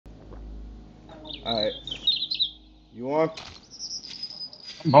Alright. You on?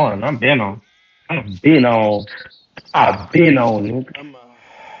 I'm on. I'm been on. I've been on. I've been on. Nigga. I'm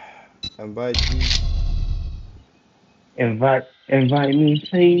invite you. Invite me,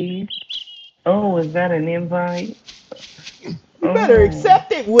 please. Oh, is that an invite? You better Oh.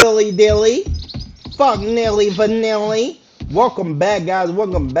 accept it, Willy Dilly. Fuck Nilly Vanilly. Welcome back, guys.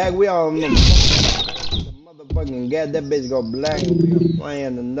 Welcome back. We all on the motherfucking get that bitch go black and we are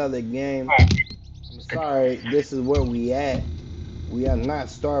playing another game. I'm sorry, this is where we at. We are not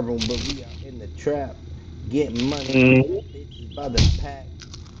starving, but we are in the trap. Getting money, Mm. bitches by the pack.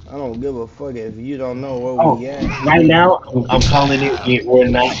 I don't give a fuck if you don't know where Oh. we at. Right now, I'm calling it. We're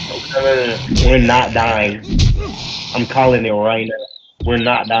not. We're not dying. I'm calling it right now. We're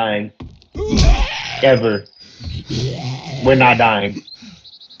not dying ever. We're not dying.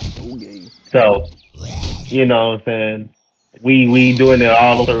 Okay. So you know what I'm saying. We doing it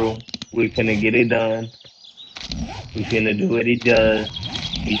all through. We finna get it done. We finna do what it does.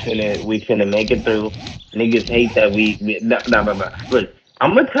 We finna make it through. Niggas hate that we no no no no. Look,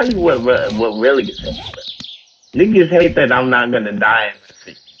 I'm gonna tell you what really gets hate. Niggas hate that I'm not gonna die in this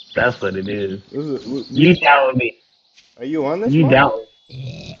shit. That's what it is. You doubting me. Are you on this You mode? doubt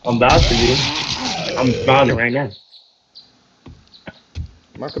I'm about to be. I'm spawning right now.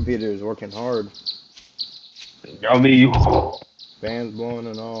 My computer is working hard. I mean you Fans blowing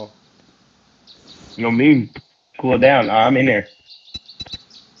and all. you know me. Cool down. I'm in there.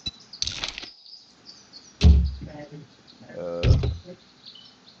 Uh,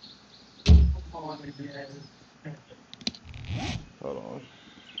 hold on.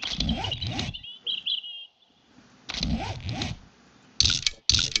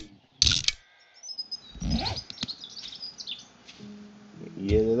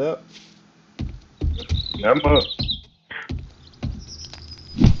 Get it up. I'm up.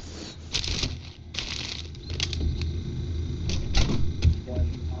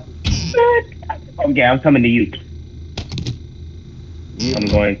 Okay, I'm coming to you. You. I'm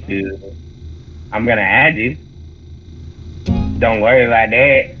going to. I'm gonna add you. Don't worry about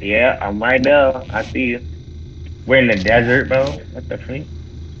that. Yeah, I'm right there. I see you. We're in the desert, bro. What the freak?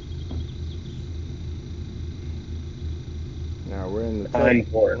 Now we're in the tech.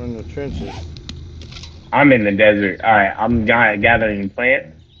 Unfortunate. We're in the trenches. I'm in the desert. All right, I'm gathering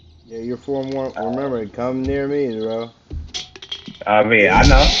plants. Yeah, you're 4-1. Remember, come near me, bro. I mean, I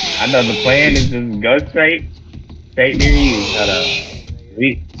know. The plan is just go straight near you. Hold up.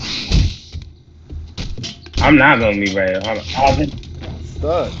 We, I'm not gonna be ready. Hold on.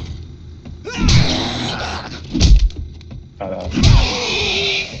 Stuck. Hold on.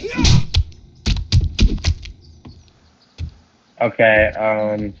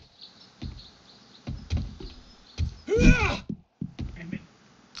 Okay.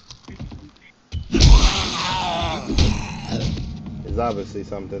 There's obviously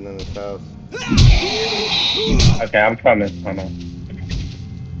something in this house. Okay, I'm coming. Hold on.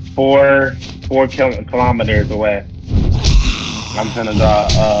 Four kilometers away. I'm gonna draw.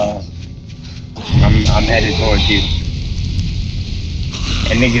 I'm headed towards you.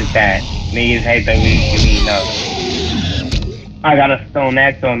 And niggas that niggas hate that we know. I got a stone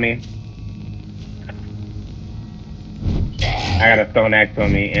axe on me. I got a stone axe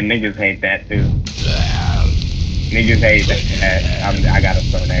on me, and niggas hate that too. Niggas hate that. I got a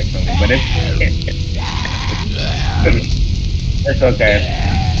stone axe on me, but it's okay.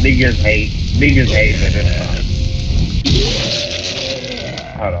 Niggas hate, but it's fine.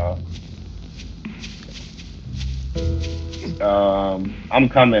 Hold on. I'm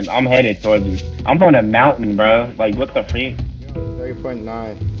coming. I'm headed towards you. I'm on a mountain, bro. Like what the freak? You're only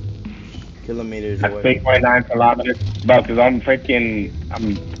 3.9 kilometers That's away. 3.9 kilometers, bro. Cause I'm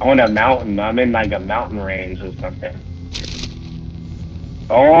on a mountain. I'm in like a mountain range or something.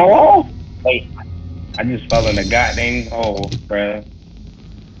 Oh, wait. I just fell in a goddamn hole, bro.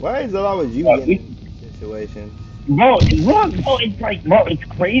 Why is it always you Bro, getting in these situations? bro, it's like, bro, it's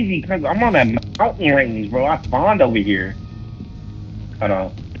crazy because I'm on a mountain range, bro. I spawned over here. Hold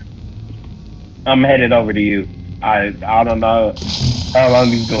on. I'm headed over to you. I don't know how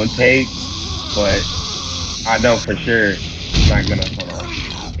long it's gonna take, but I know for sure it's not gonna. Hold on.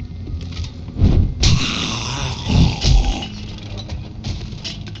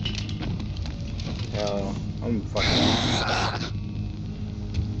 Hell, I'm fucking.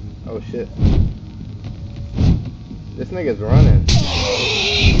 Oh shit. This nigga's running.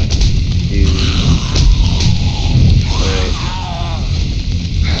 Dude,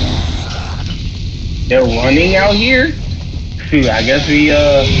 they're running out here. Shoot, I guess we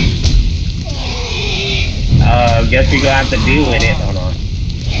gonna have to deal with it. Hold on.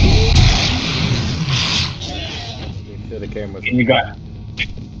 came with some You got fire.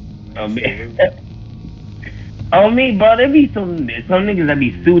 Man, on me. shit, Lou. On me, bro. There be some niggas that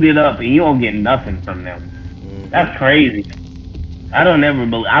be suited up and you don't get nothing from them. Mm-hmm. That's crazy. I don't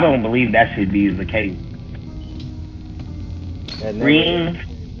believe that should be the case. That never is Green, the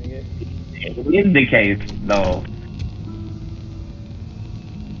case, nigga. it is the case though.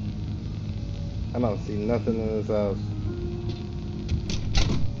 I don't see nothing in this house.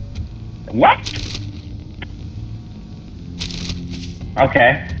 What?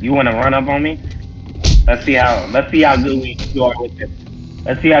 Okay, you want to run up on me? Let's see how good you are with this.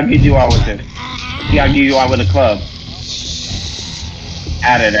 Let's see how good you are with this. Let's see how good you are with a club.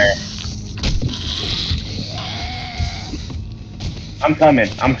 Out of there. I'm coming.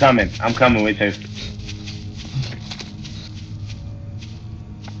 I'm coming. I'm coming with you.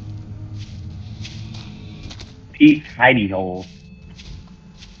 Pete's hidey hole.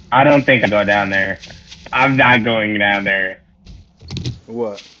 I don't think I go down there. I'm not going down there.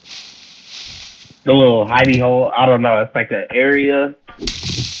 What? The little hidey hole. I don't know. It's like an area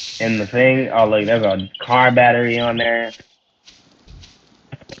in the thing. Oh, look, there's a car battery on there.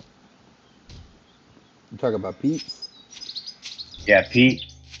 You talking about Pete's? Yeah, Pete.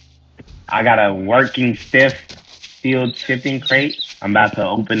 I got a working stiff sealed shipping crate. I'm about to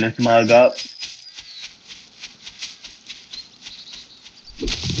open this mug up.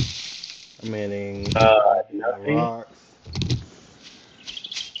 I'm hitting the Nothing. rocks.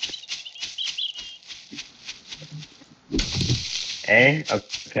 Hey,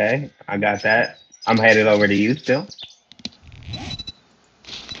 okay. I got that. I'm headed over to you still.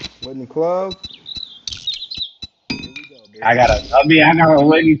 What in the club? Here we go, I bitch. got a, I got a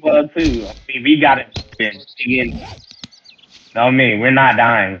waiting club too. I mean, we got it. Again, no, me, we're not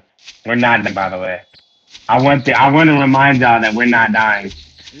dying. We're not dying, by the way. I want to remind y'all that we're not dying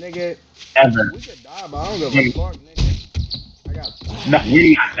Nigga, ever. we could die, but I don't give a fuck, nigga. I got No,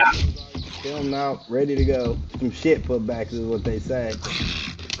 we're not dying. videos already filmed out, ready to go. Some shit put back is what they say.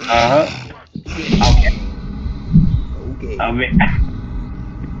 Uh huh. Shit. Okay. Okay. I mean,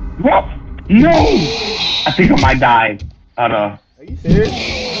 what? No. I think I might die. Oh no. Are you serious?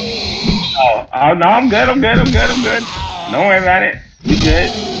 Oh no, I'm good. I'm good. I'm good. I'm good. Don't worry about it. We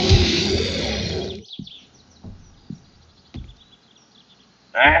good.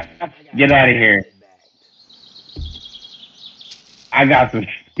 Alright, I got get some out of here. put back. I got some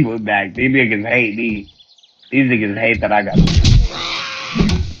people back. These niggas hate me. These niggas hate that I got.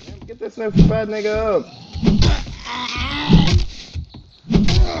 Man, get this sniffy fat nigga up.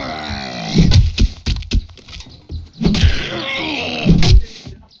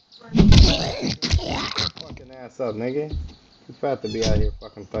 Fucking ass up, nigga. Too fat to be out here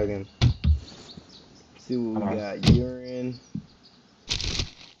fucking fighting. See what we got. Urine.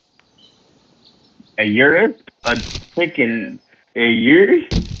 A year? A freaking a year?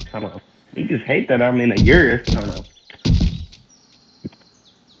 Hold on. You just hate that I'm in a year. Hold on.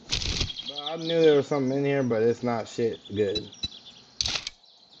 Bro, I knew there was something in here, but it's not shit good.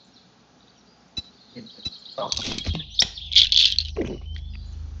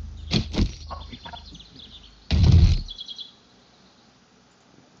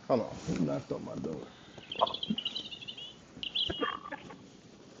 Hold on. Who knocked on my door?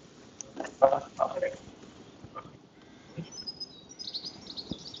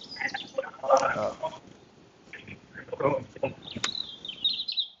 Oh.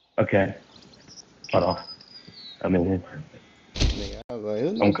 Okay. Hold on. I'm in here. Nigga, I was like,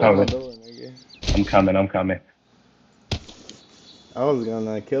 who I'm knocked on my coming. door, nigga? I'm coming. I'm coming. I was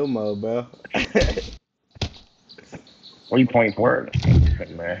gonna kill mode, bro. 3 point word.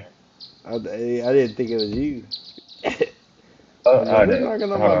 Man. I didn't think it was you. I Oh, was like, oh, who's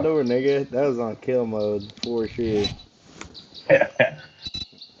knocking on hold my on. door, nigga? That was on kill mode for sure.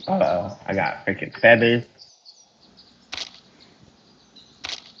 I got freaking feathers.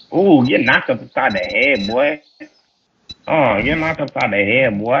 Ooh, get knocked upside the head, boy. Oh, get knocked upside the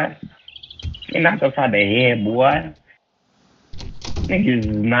head, boy. Get knocked upside the head, boy. Niggas is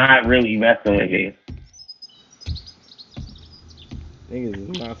not really messing with it. Niggas is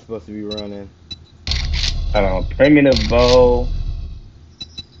not supposed to be running. Hold on. Primitive bow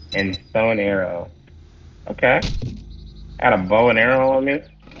and stone arrow. Okay. Got a bow and arrow on me.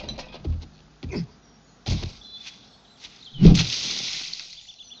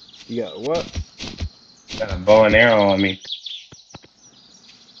 You got what? Got a bow and arrow on me.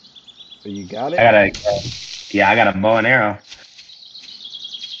 Oh, you got I it? got a yeah, I got a bow and arrow.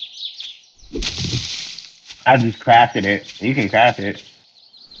 I just crafted it. You can craft it.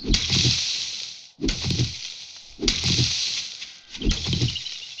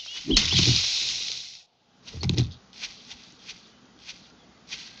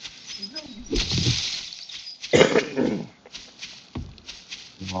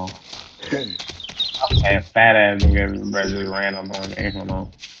 fat ass nigga bro, just ran up on me. Hold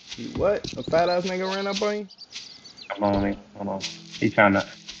on. What? A fat ass nigga ran up on you? Come on me. Hold on. He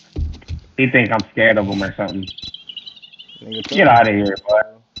think I'm scared of him or something. Nigga, tell Get him out of here, boy.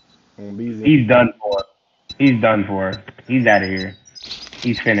 on Beezy. He's done for. He's done for. He's out of here.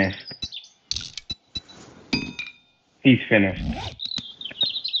 He's finished. He's finished.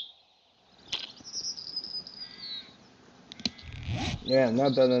 Yeah,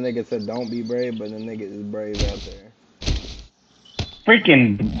 not that the nigga said don't be brave, but the nigga is brave out there.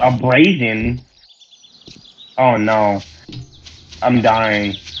 Freaking abrasion. Oh no. I'm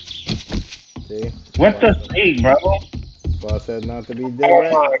dying. See? What the sake, bro? That's why I said not to be dead Oh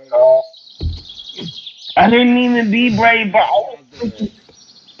brave. my god. I didn't even be brave, but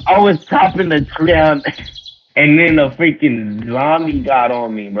I was chopping the tree down, and then a freaking zombie got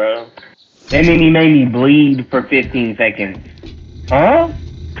on me, bro. And then he made me bleed for 15 seconds. Huh?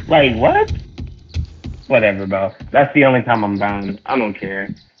 Like, what? Whatever, bro. That's the only time I'm dying. I don't care.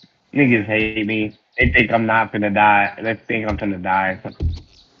 Niggas hate me. They think I'm not finna die. They think I'm finna die.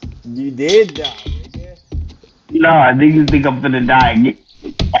 You did die, nigga. No, niggas think I'm finna die again.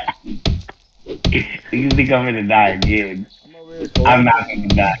 Niggas think I'm finna die again. I'm over here I'm not collecting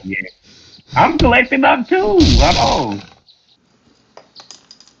finna die again. I'm collecting up too. Hold on.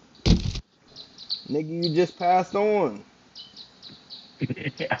 Nigga, you just passed on.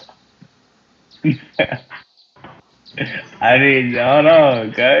 I didn't. Hold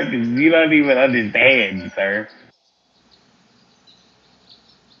on, cuz. 'Cause you don't even understand, sir.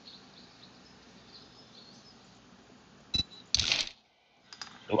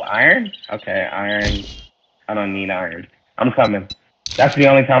 Oh, iron? Okay, iron. I don't need iron. I'm coming. That's the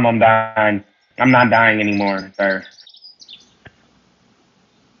only time I'm dying. I'm not dying anymore, sir.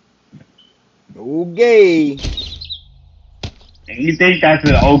 Okay. You think that's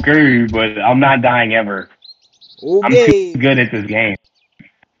an okay, but I'm not dying ever. I'm too Okay. good at this game,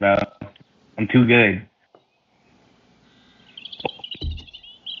 bro. I'm too good.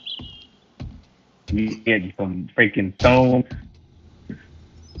 You get some freaking stone.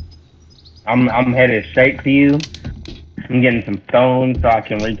 I'm headed straight to you. I'm getting some stone so I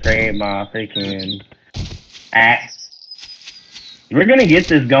can recreate my freaking axe. We're gonna get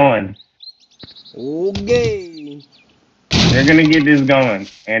this going. Okay. We're gonna get this going,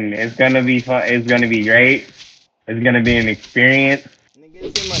 and it's gonna be fun. It's gonna be great. It's gonna be an experience. Nigga,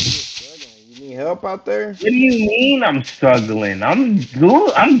 it seem like you're struggling. You need help out there? What do you mean I'm struggling? I'm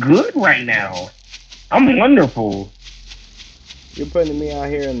good. I'm good right now. I'm wonderful. You're putting me out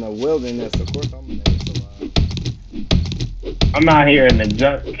here in the wilderness. Of course, I'm gonna survive. I'm out here in the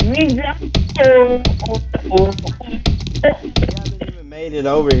junk. You haven't even made it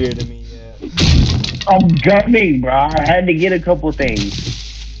over here to me yet. I'm gunning, bro. I had to get a couple things.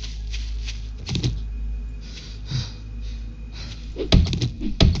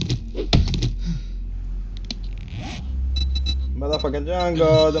 Motherfucking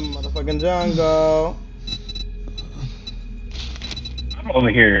jungle, the motherfucking jungle. I'm over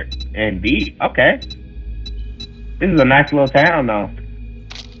here in B. Okay. This is a nice little town, though.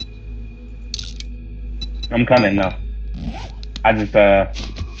 I'm coming, though. I just,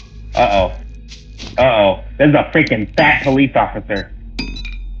 uh-oh. Uh-oh. There's a freaking fat police officer.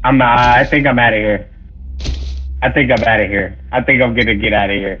 I think I'm out of here. I think I'm out of here. I think I'm gonna get out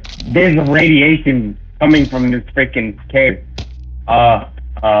of here. There's radiation coming from this freaking cave.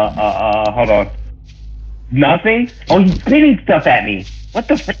 Hold on. Nothing? Oh, he's spitting stuff at me. What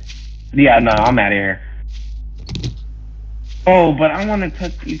the frick? Yeah, no, I'm out of here. Oh, but I want to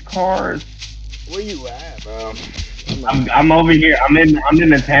touch these cars. Where you at, bro? I'm over here. I'm in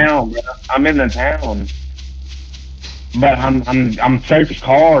the town, bro. I'm in the town. But I'm searching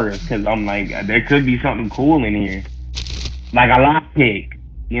cars because I'm like there could be something cool in here, like a lockpick,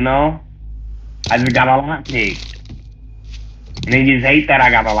 you know. I just got a lockpick. Niggas hate that I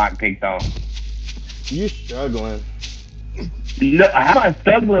got a lockpick though. You struggling? Look, how am I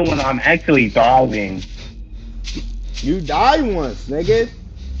struggling when I'm actually thriving? You died once, nigga.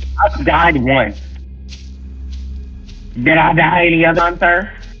 I died once. Did I die any other time,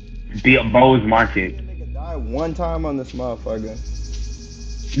 sir? Bose Market. Nigga died one time on this motherfucker.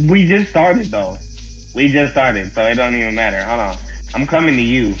 We just started though. We just started, so it don't even matter. Hold on. I'm coming to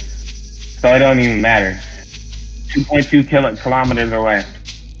you, so it don't even matter. 2.2 kilometers away.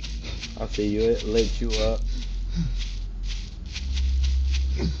 I see you. It lit you up.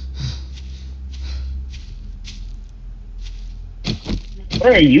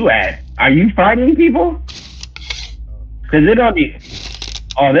 Where are you at? Are you fighting people? Cause it don't be.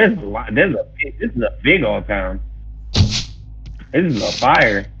 Oh, there's a lot. This is a big old town. This is a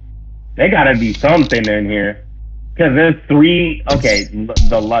fire. They gotta be something in here. Cause there's three. Okay,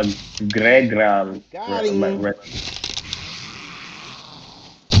 the La Gregra. Got him.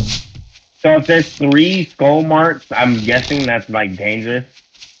 So if there's three skull marks, I'm guessing that's like dangerous.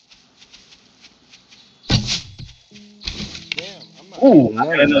 Damn, I'm not Ooh, seeing I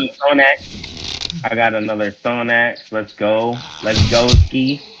got none of another them. stone axe. I got another stone axe. Let's go. Let's go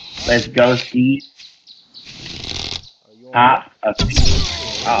ski. Let's go ski. Are you on me? Hop.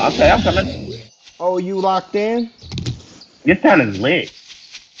 Oh, okay, I'm coming. Oh, you locked in? This town is lit.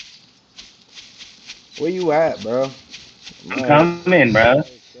 Where you at, bro? I'm My ass coming, bro.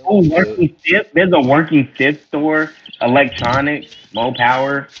 Oh, killing shit. working ship. There's a working ship store. Electronics. Low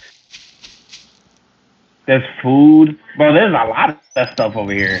power. There's food. Bro, there's a lot of stuff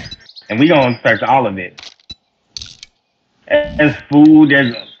over here. And we gonna search all of it. There's food.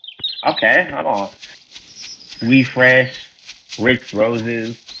 There's okay, hold on. Sweet Fresh, Rick's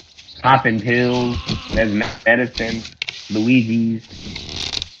Roses, popping pills. There's medicine, Luigi's,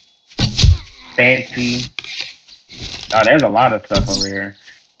 fancy. Oh, there's a lot of stuff over here.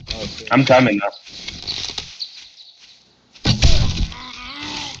 Okay. I'm coming though.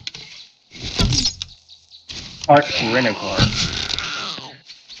 Park rent a car.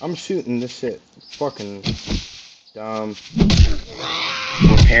 I'm shooting this shit. Fucking dumb.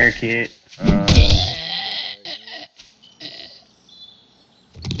 Repair kit.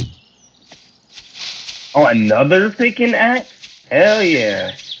 Oh, another freaking axe? Hell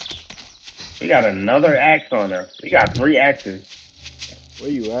yeah. We got another axe on us. We got 3 axes. Where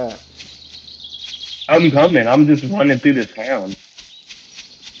you at? I'm coming. I'm just running through this town.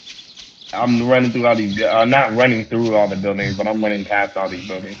 I'm running through all these. Not running through all the buildings, but I'm running past all these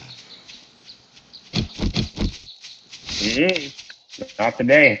buildings. Not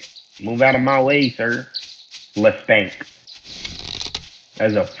today. Move out of my way, sir. Let's think.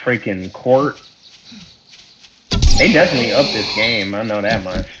 There's a freaking court. They definitely upped this game. I know that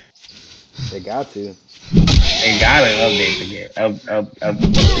much. They got to. They gotta update the game. Up the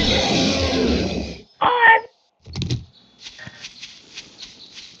game. What?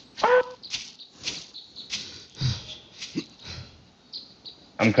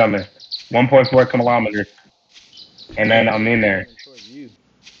 I'm coming. 1.4 kilometers. And then I'm in there.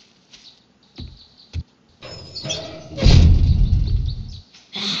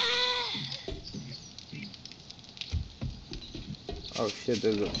 Oh shit,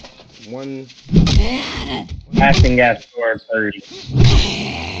 there's a one. Passing gas score 30.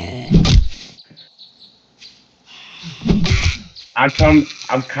 I'm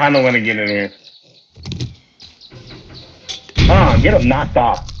kind of want to get in here. Come on, get him knocked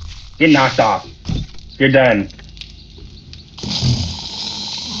off. Get knocked off. You're done.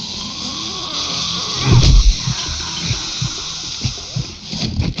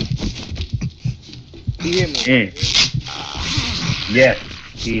 He hit me. Yes,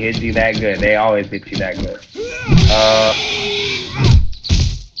 he hit you that good. They always hit you that good.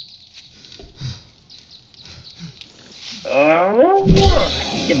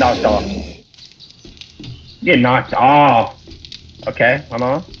 Get knocked off. Get knocked off. Okay, hold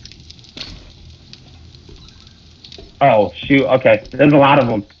on. Oh, shoot. Okay, there's a lot of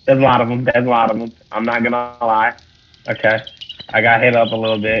them. There's a lot of them. There's a lot of them. I'm not gonna lie. Okay, I got hit up a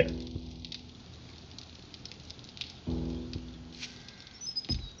little bit.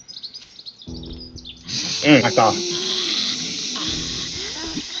 Knocked off.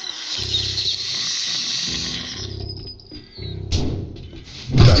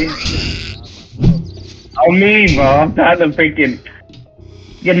 Oh, me, bro. I'm trying to freaking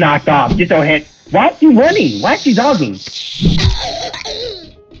get knocked off. Get your head. Why is she running? Why is she jogging?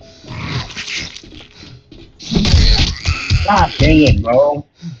 God dang it, bro.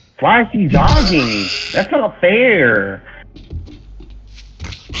 Why is she jogging? That's not fair.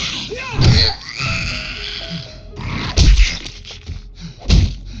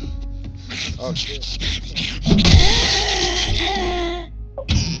 Oh shit.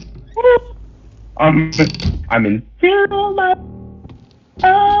 I'm in fear of my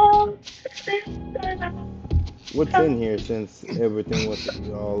What's in here since everything was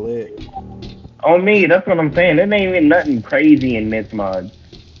all lit? Oh me, that's what I'm saying. There ain't even nothing crazy in this mod.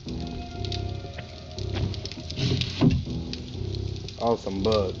 Oh, some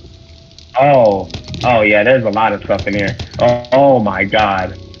bugs. Oh yeah, there's a lot of stuff in here. Oh my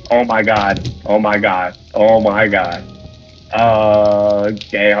god. Oh my god. Oh my god. Oh my god.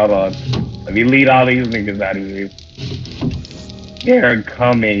 Okay, hold on. Let me lead all these niggas out of here. They're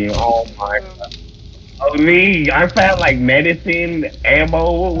coming. Oh my god. Oh me, I found like medicine,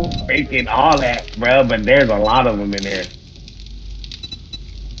 ammo, freaking all that, bro. But there's a lot of them in there.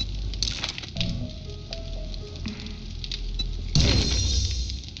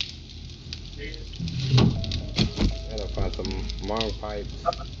 some long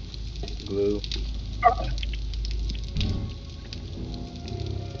pipes, glue.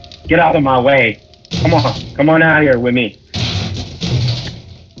 Get out of my way. Come on out here with me.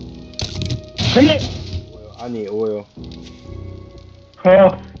 Come on. Oil. I need oil.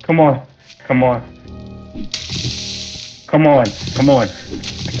 Oh, come on. Come on. Come on. Come on.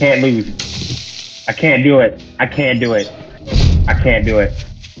 I can't lose. I can't do it. I can't do it. I can't do it.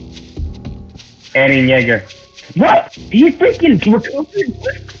 Eddie Yeager. What? You freaking recovered?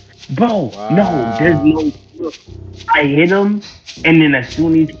 Bro, no, there's Wow. no. I hit him, and then as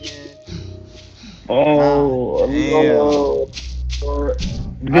soon as God oh damn. no,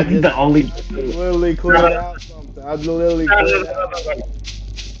 I this is just the only. I just literally No, cleared out something. I literally cleared out something.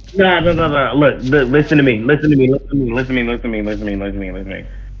 no. Look, listen to me. Listen to me. Listen to me. Listen to me. Listen to me. Listen to me. Listen to me. Listen to me.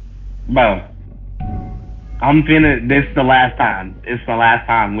 Bro, I'm finna. This is the last time. It's the last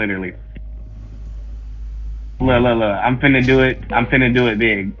time, literally. Look. I'm finna do it. I'm finna do it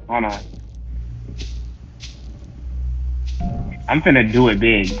big. Hold on. I'm finna do it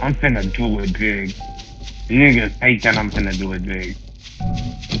big. I'm finna do it big. Niggas hate that I'm finna do it big.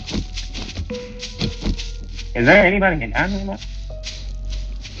 Is there anybody in town anymore?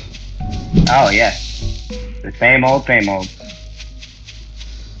 Oh yeah, the same old, same old.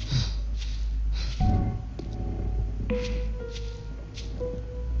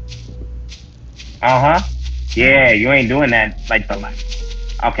 Uh huh. Yeah, you ain't doing that like the like.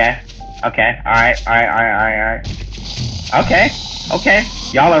 Okay. Okay. All right. All right. All right. All right. All right. Okay. Okay.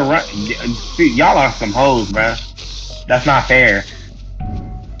 Y'all are y'all are some hoes, bro. That's not fair.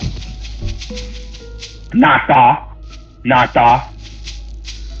 Knocked off. Knocked off.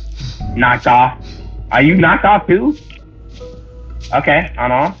 Knocked off. Are you knocked off too? Okay.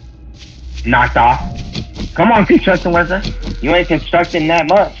 Hold on. Knocked off. Come on, construction worker. You ain't constructing that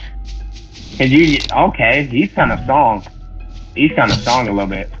much. Cause you okay? He's kind of strong. He's kind of strong a little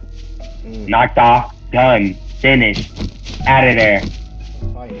bit. Mm. Knocked off. Done. Finished. Out of there. I'm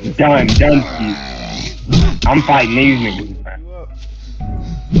fighting this Done. nigga. Done. I'm fighting these niggas, man. You up?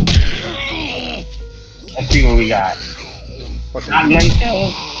 Let's see what we got. Fucking Shotgun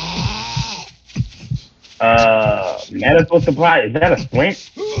shells. Medical supply. Is that a splint?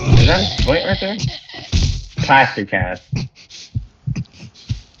 Is that a splint right there? Plastic cast.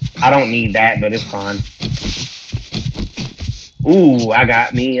 I don't need that, but it's fine. Ooh, I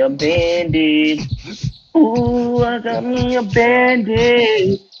got me a bandage. Ooh, I got me a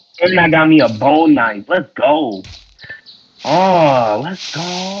bandage. And I got me a bone knife. Let's go. Oh, let's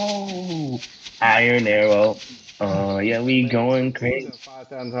go. Iron arrow. Oh, yeah, we man, going losing crazy. 5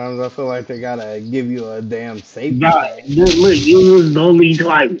 times. I feel like they gotta give you a damn safety But thing. look, it was only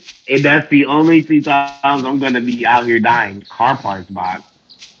twice. And that's the only 2 times I'm going to be out here dying. Car parts box.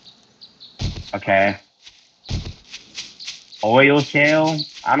 Okay. Oil shell.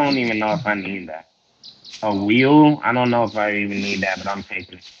 I don't even know if I need that. A wheel. I don't know if I even need that, but I'm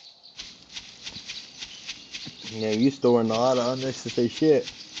taking it. Yeah, you storing a lot of unnecessary shit.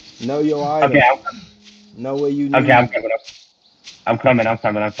 Know your Okay, items. Know what you okay, I'm need. coming up. I'm coming.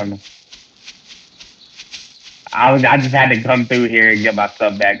 I just had to come through here and get my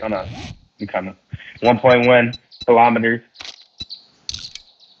stuff back. Hold on. I'm coming. 1.1 kilometers.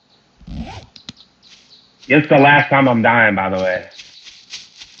 It's the last time I'm dying, by the way.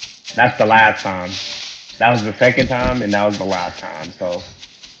 That's the last time. That was the second time, and that was the last time. So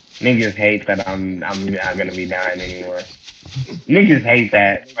niggas hate that I'm not gonna be dying anymore. Niggas hate Yeah,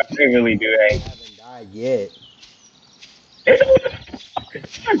 that. niggas They hate really that do you hate. haven't died yet.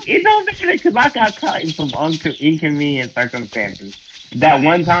 It don't matter because I got caught in some inconvenient circumstances. That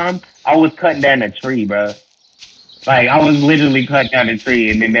one time I was cutting down a tree, bro. Like I was literally cutting down a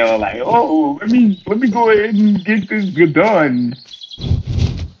tree, and then they were like, "Oh, let me go ahead and get this done."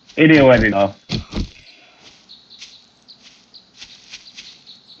 It didn't what it all.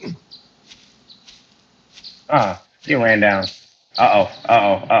 She ran down. Uh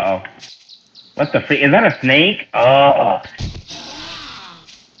oh. What the freak? Is that a snake?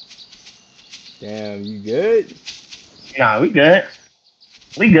 Damn, you good? Nah, we good.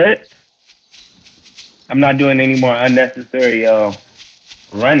 We good. I'm not doing any more unnecessary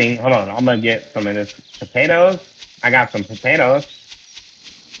running. Hold on, I'm gonna get some of this potatoes. I got some potatoes.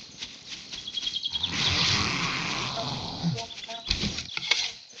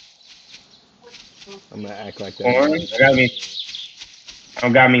 I'm gonna act like that Corn. nigga is not here. I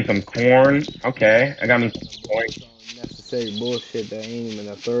got me some corn. Okay, I got me some Some corn. unnecessary bullshit that ain't even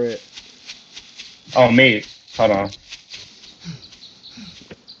a threat. Oh, mate. Hold on.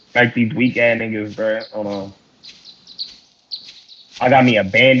 Like these weak ass niggas, bro. Hold on. I got me a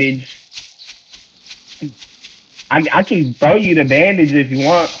bandage. I can throw you the bandage if you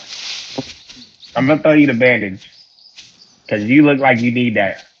want. I'm gonna throw you the bandage because you look like you need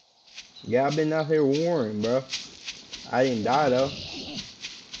that. Yeah, I've been out here warring, bro. I didn't die though.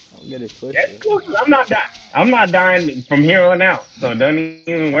 Don't get it That's twisted. cool. 'Cause I'm not dying. I'm not dying from here on out. So don't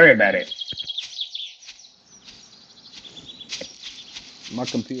even worry about it. My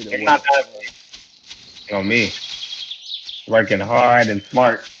computer It's went. not dying on me. Working hard and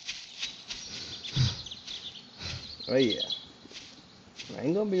smart. Oh yeah. I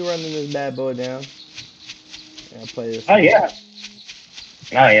ain't gonna be running this bad boy down. I play this. Oh yeah.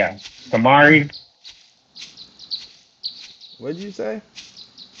 Oh yeah. Tamari. What'd you say?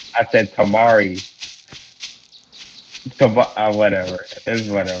 I said Tamari. Whatever. It's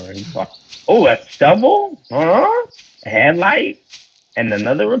whatever. It's fine. Oh, a shovel? Huh? A headlight? And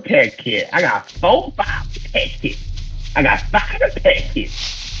another repair kit. I got 5 repair kits. I got 5 repair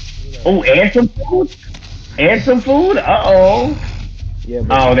kits. Oh, and some food? And some food? Uh-oh. Yeah,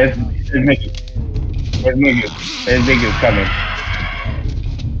 but Oh, there's niggas. There's niggas. There's niggas coming.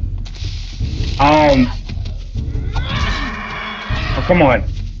 Oh, come on.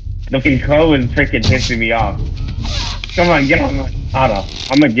 The control is freaking pissing me off. Come on, get on. Hold on.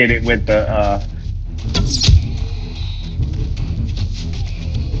 I'm gonna get it with the,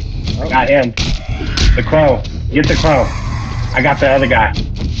 I got him. The crow. Get the crow. I got the other guy.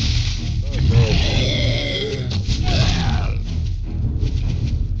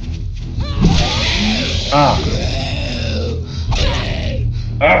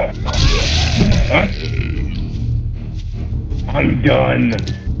 I'm done.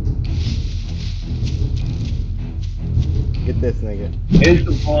 get this nigga. It's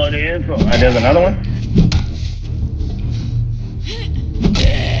the party info. There's another one.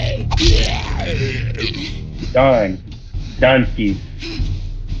 Done. Done, Steve.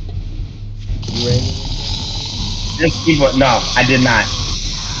 You ready? Just people. No, I did not.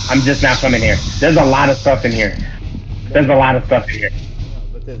 I'm just not coming here. There's a lot of stuff in here. There's a lot of stuff in here.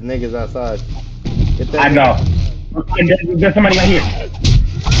 But there's niggas outside. Get that I know. There's somebody right here.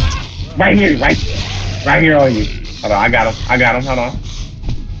 Right here. Right here on you. Hold on. I got him. Hold on.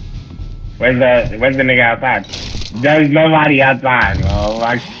 Where's the nigga outside? There's nobody outside. Oh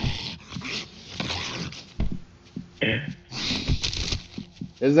my.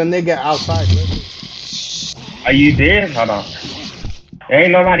 There's a nigga outside. Listen. Are you serious? Hold on. There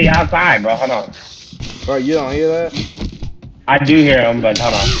ain't nobody outside, bro. Hold on. Bro, you don't hear that? I do hear him, but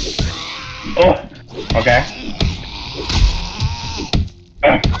hold on. Oh, okay.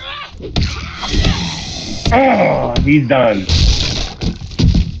 Oh, he's done.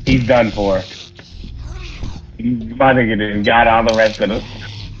 He's done for. My nigga didn't got all the rest of them.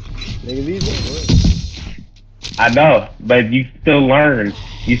 Nigga, these don't work. I know, but you still learn.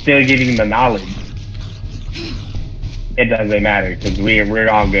 You still getting the knowledge. It doesn't matter because we're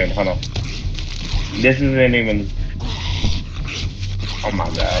all good. Hold on. This isn't even. Oh my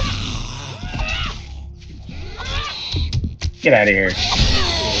god. Get out of here.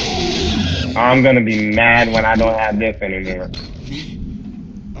 I'm gonna be mad when I don't have this anymore.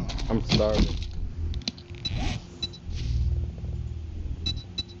 I'm starving.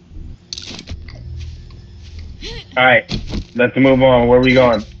 Alright, let's move on. Where are we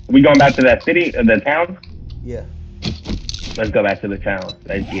going? We going back to that city, the town? Yeah. Let's go back to the town.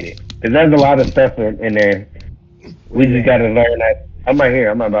 Let's get it. Because there's a lot of stuff in there. We just gotta learn that. I'm right here.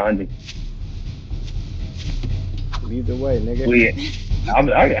 I'm about 100. Either way,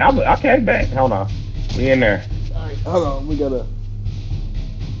 nigga. Okay, bet. Hold on. We in there. Alright, hold on. We gotta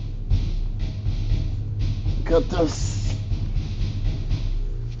cut this.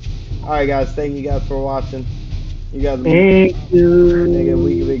 Alright, guys. Thank you guys for watching. You guys, nigga,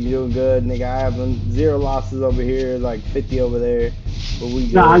 we be doing good, nigga. I have 0 losses over here, like 50 over there. But we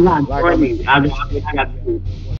good. No, I got like 20. I got